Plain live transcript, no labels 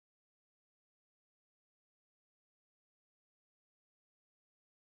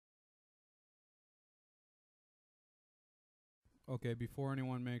Okay, before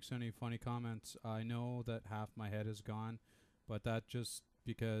anyone makes any funny comments, I know that half my head is gone, but that just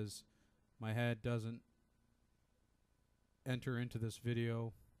because my head doesn't enter into this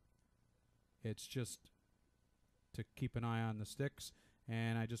video. It's just to keep an eye on the sticks,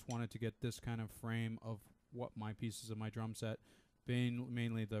 and I just wanted to get this kind of frame of what my pieces of my drum set, being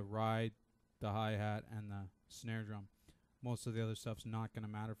mainly the ride, the hi-hat, and the snare drum. Most of the other stuff's not going to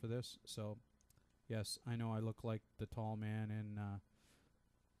matter for this, so yes, I know I look like the tall man in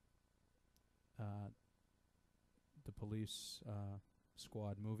the police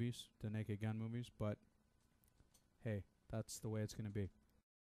squad movies, the Naked Gun movies, but hey, that's the way it's going to be.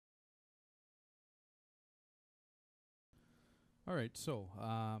 Alright, so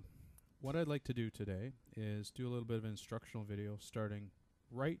what I'd like to do today is do a little bit of an instructional video starting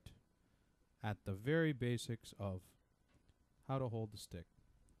right at the very basics of how to hold the stick.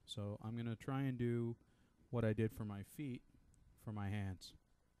 So I'm going to try and do what I did for my feet for my hands.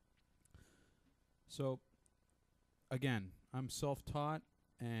 So again, I'm self-taught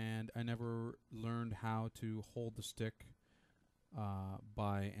and I never learned how to hold the stick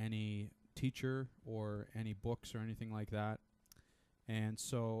by any teacher or any books or anything like that. And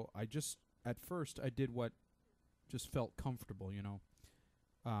so I just, at first, I did what just felt comfortable, you know.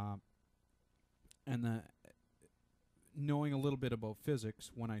 And knowing a little bit about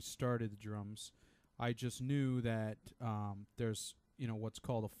physics when I started the drums, I just knew that there's, you know, what's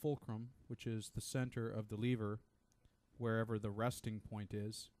called a fulcrum, which is the center of the lever, wherever the resting point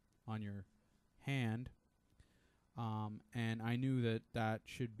is on your hand. And I knew that that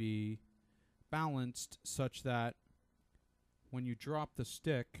should be balanced such that when you drop the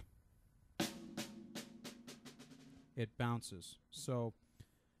stick, it bounces. So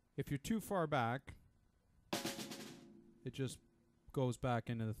if you're too far back, it just goes back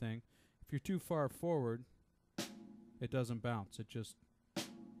into the thing. If you're too far forward, it doesn't bounce. It just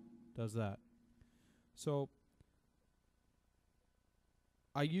does that. So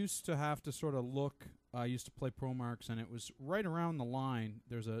I used to have to sort of look. I used to play Pro Marks, and it was right around the line.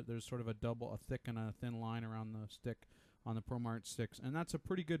 There's sort of a thick and a thin line around the stick on the Pro Mark sticks, and that's a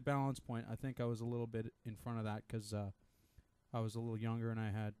pretty good balance point. I think I was a little bit in front of that because I was a little younger and I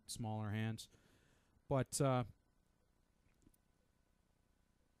had smaller hands. But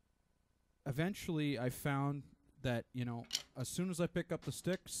eventually I found that, you know, as soon as I pick up the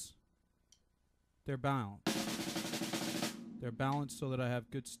sticks, they're balanced. They're balanced so that I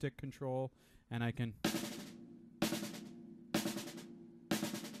have good stick control, and I can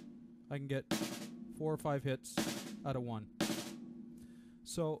get 4 or 5 hits out of 1.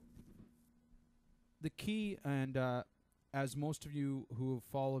 So the key, and as most of you who have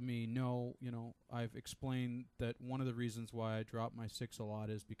followed me know, you know, I've explained that one of the reasons why I drop my sticks a lot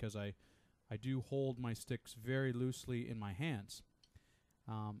is because I do hold my sticks very loosely in my hands.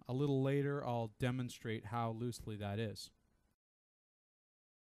 A little later I'll demonstrate how loosely that is.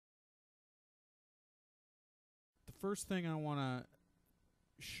 The first thing I want to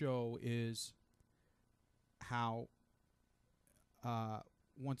show is how,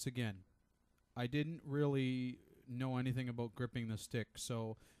 once again, I didn't really know anything about gripping the stick,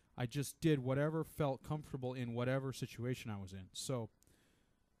 so I just did whatever felt comfortable in whatever situation I was in. So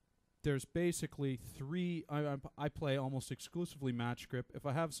there's basically 3. I play almost exclusively match grip. If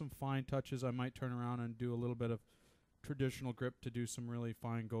I have some fine touches, I might turn around and do a little bit of traditional grip to do some really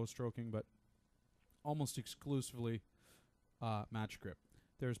fine ghost stroking, but almost exclusively match grip.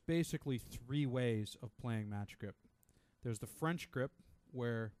 There's basically 3 ways of playing match grip. There's the French grip,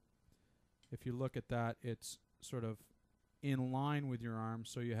 where if you look at that, it's sort of in line with your arm,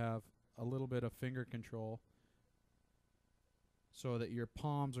 so you have a little bit of finger control so that your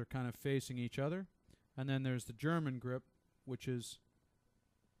palms are kind of facing each other. And then there's the German grip, which is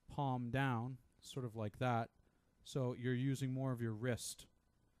palm down, sort of like that, so you're using more of your wrist.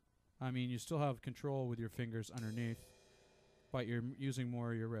 I mean, you still have control with your fingers underneath, but you're using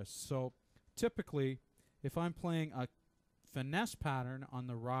more of your wrist. So typically, if I'm playing a finesse pattern on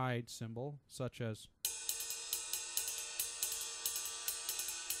the ride cymbal, such as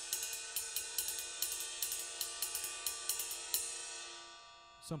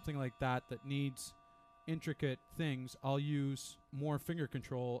something like that that needs intricate things, I'll use more finger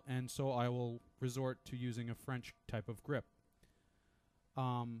control, and so I will resort to using a French type of grip.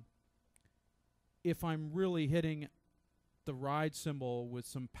 If I'm really hitting the ride cymbal with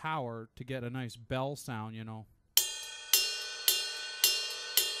some power to get a nice bell sound, you know,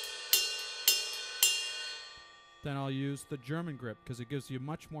 then I'll use the German grip, because it gives you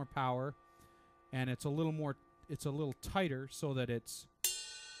much more power, and it's a little tighter, so that it's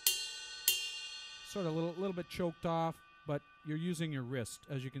sort of a little bit choked off, but you're using your wrist.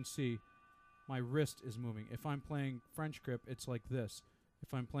 As you can see, my wrist is moving. If I'm playing French grip, it's like this.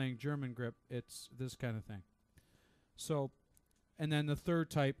 If I'm playing German grip, it's this kind of thing. So, and then the third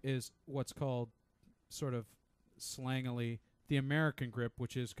type is what's called, sort of slangily, the American grip,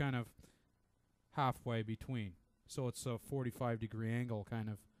 which is kind of halfway between. So it's a 45-degree angle kind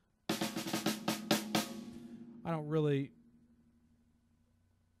of. I don't really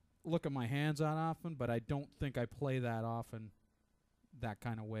look at my hands that often, but I don't think I play that often that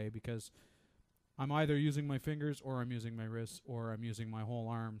kind of way, because I'm either using my fingers or I'm using my wrists or I'm using my whole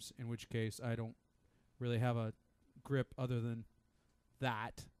arms, in which case I don't really have a grip other than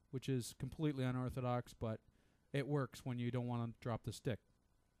that, which is completely unorthodox, but it works when you don't want to drop the stick.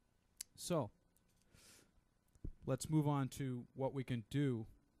 So let's move on to what we can do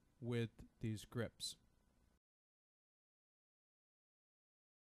with these grips.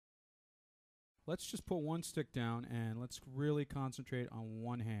 Let's just put one stick down and let's really concentrate on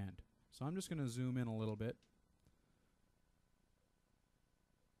one hand. So I'm just going to zoom in a little bit.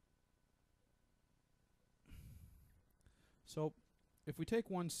 So if we take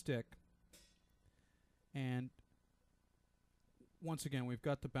one stick, and once again we've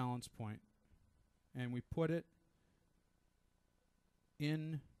got the balance point, and we put it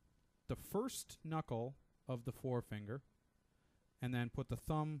in the first knuckle of the forefinger, and then put the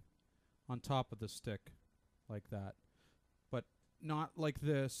thumb on top of the stick like that, but not like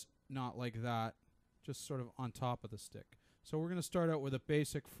this, not like that, just sort of on top of the stick. So we're going to start out with a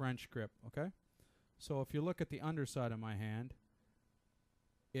basic French grip, okay? So if you look at the underside of my hand,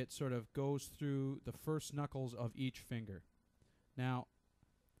 it sort of goes through the first knuckles of each finger. Now,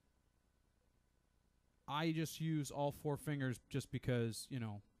 I just use all four fingers just because, you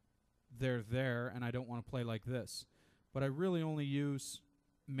know, they're there and I don't want to play like this. But I really only use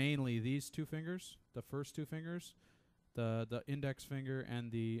mainly these two fingers, the first two fingers, the index finger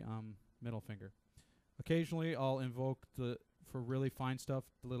and the middle finger. Occasionally I'll invoke for really fine stuff,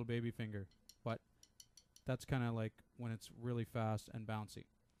 the little baby finger, but that's kind of like when it's really fast and bouncy.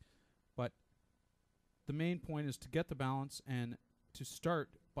 But the main point is to get the balance and to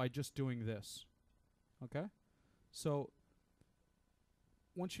start by just doing this. Okay? So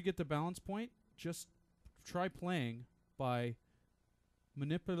once you get the balance point, just try playing by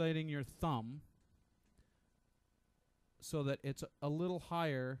manipulating your thumb so that it's a little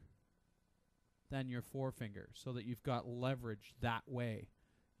higher than your forefinger, so that you've got leverage that way.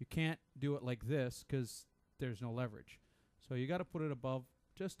 You can't do it like this because there's no leverage. So you got to put it above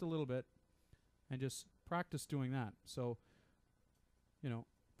just a little bit and just practice doing that. So, you know,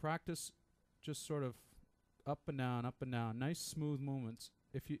 practice just sort of up and down, nice smooth movements.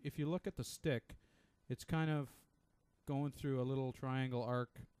 If you look at the stick, it's kind of going through a little triangle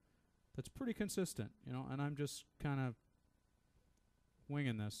arc that's pretty consistent, you know, and I'm just kind of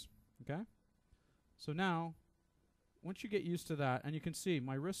winging this, okay? So now, once you get used to that, and you can see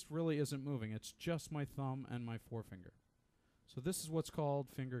my wrist really isn't moving, it's just my thumb and my forefinger. So this is what's called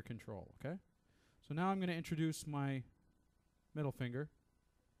finger control, okay? So now I'm going to introduce my middle finger.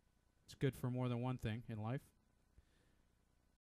 It's good for more than one thing in life.